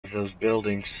of those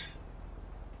buildings.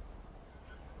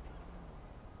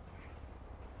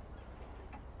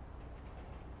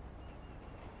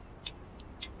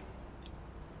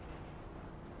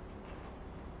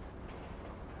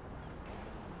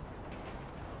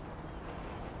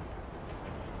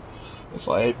 If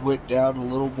I had went down a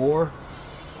little more,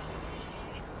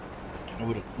 I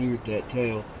would have cleared that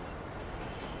tail.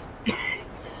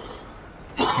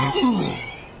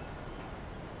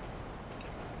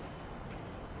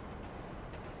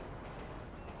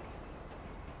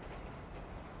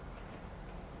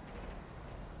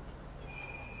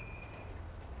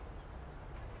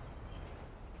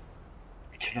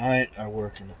 Tonight I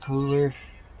work in the cooler.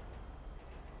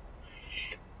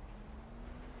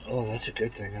 Oh, that's a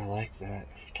good thing. I like that.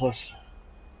 Plus,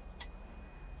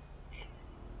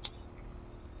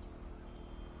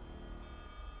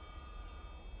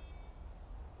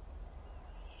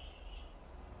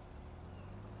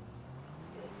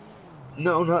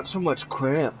 no, not so much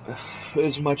cramp,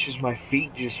 as much as my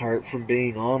feet just hurt from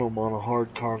being on them on a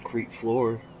hard concrete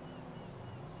floor.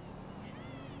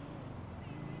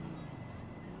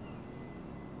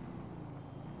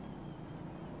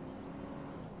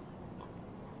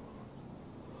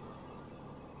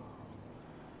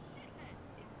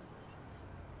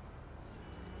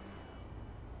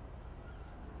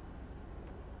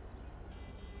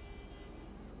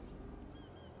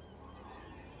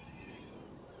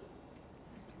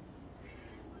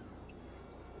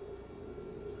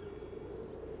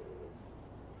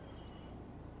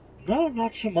 No,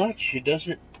 not so much. It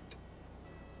doesn't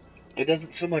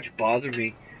so much bother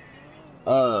me.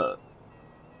 Oh.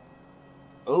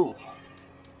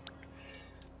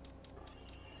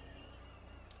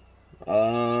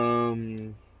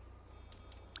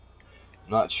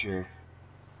 Not sure.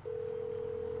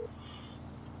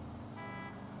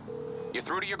 You're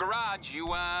through to your garage. You,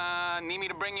 need me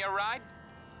to bring you a ride?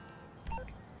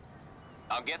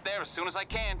 I'll get there as soon as I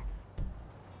can.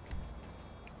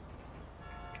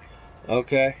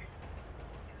 Okay.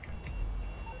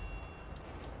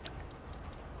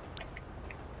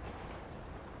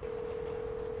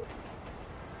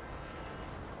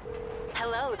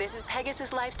 Hello, this is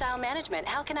Pegasus Lifestyle Management.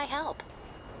 How can I help?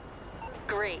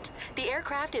 Great. The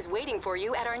aircraft is waiting for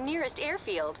you at our nearest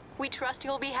airfield. We trust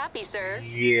you'll be happy, sir.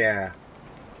 Yeah.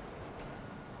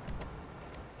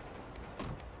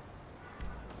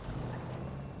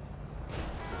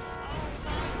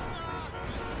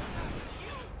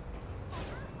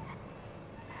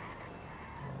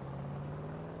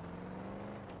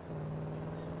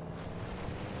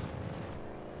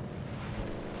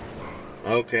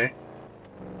 Okay.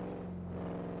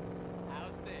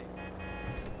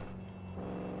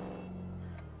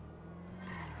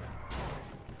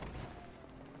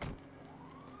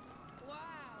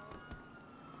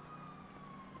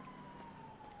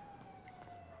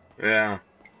 Yeah.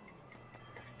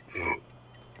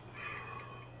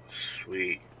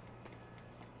 Sweet.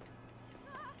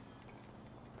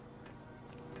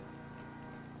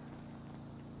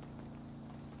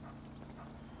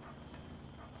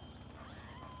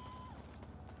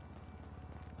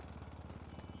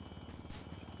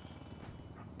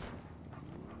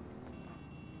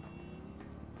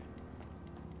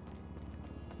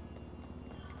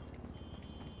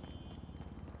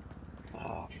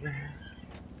 Oh, man.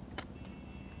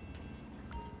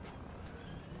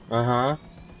 Uh-huh.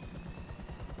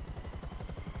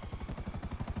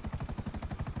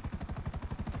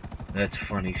 That's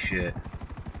funny shit.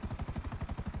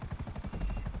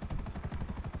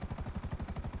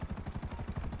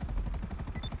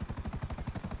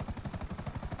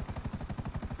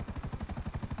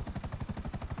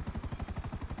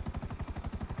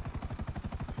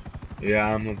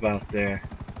 Yeah, I'm about there.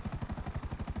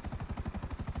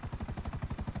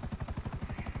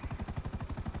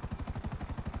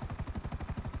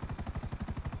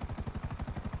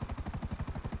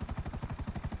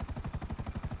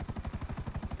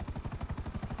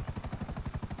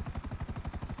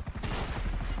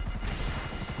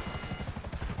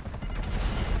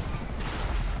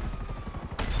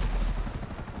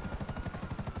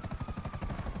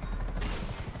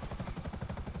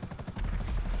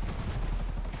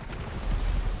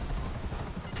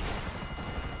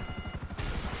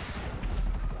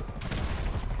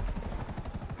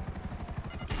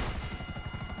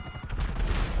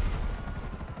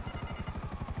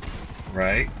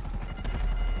 Right?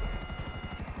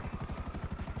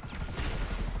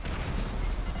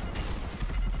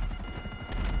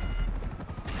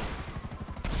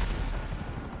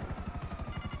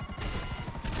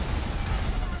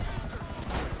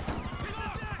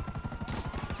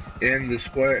 In the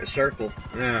square circle.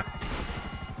 Yeah.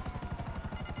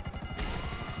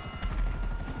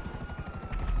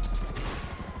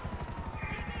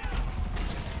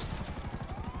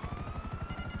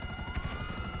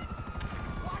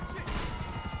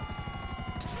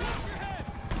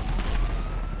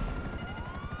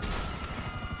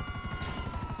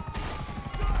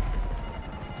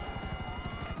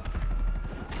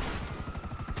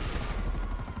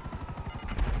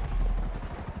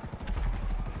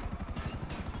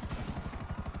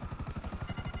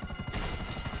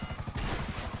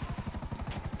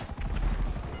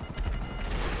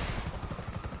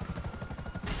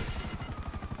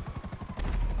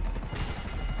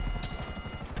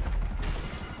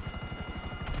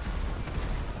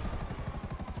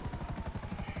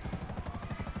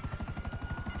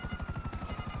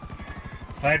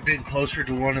 If I had been closer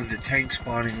to one of the tank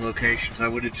spawning locations, I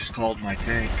would have just called my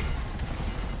tank.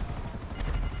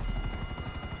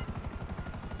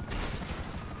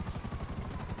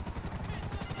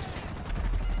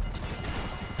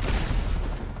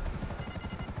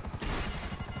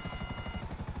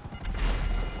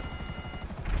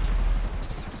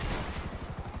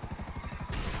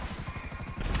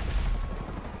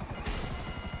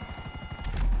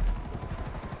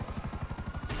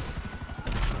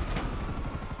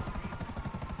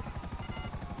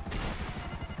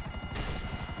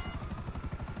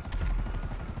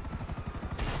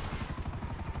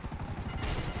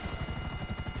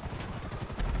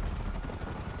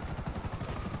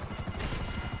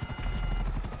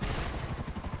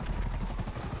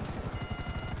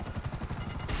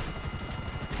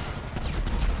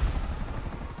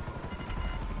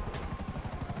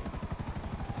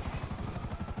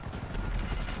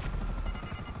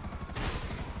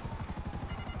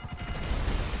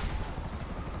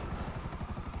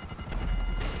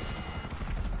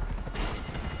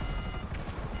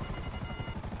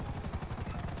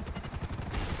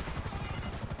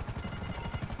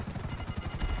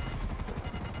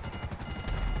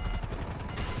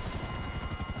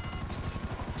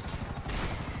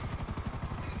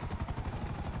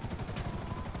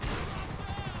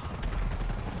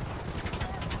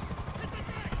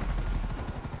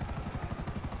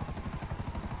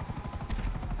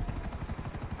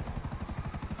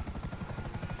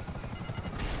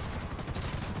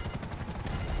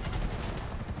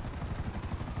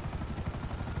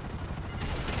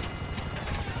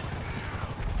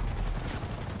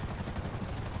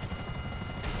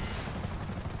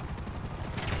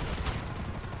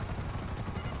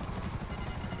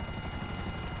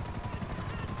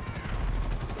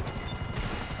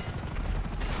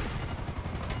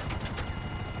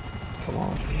 Come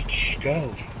on, bitch,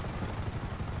 go.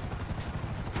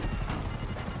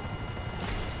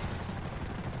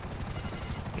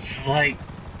 It's like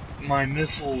my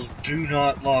missiles do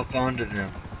not lock onto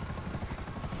them.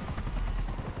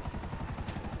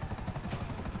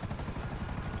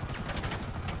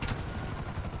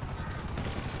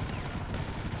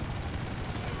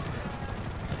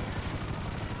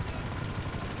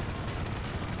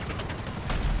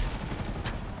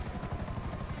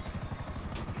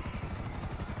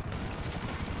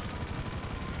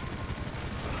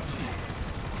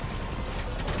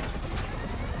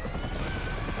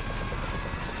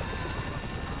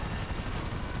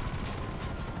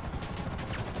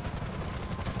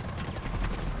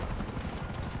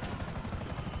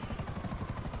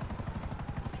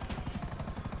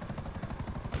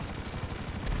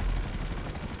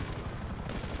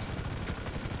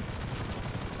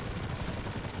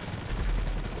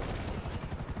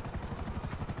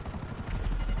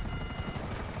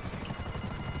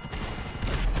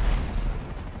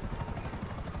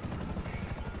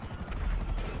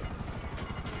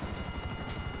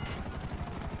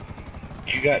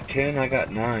 You got 10, I got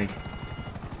 9.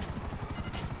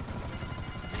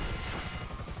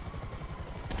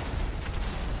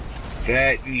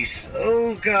 That is...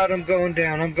 Oh god, I'm going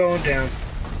down, I'm going down.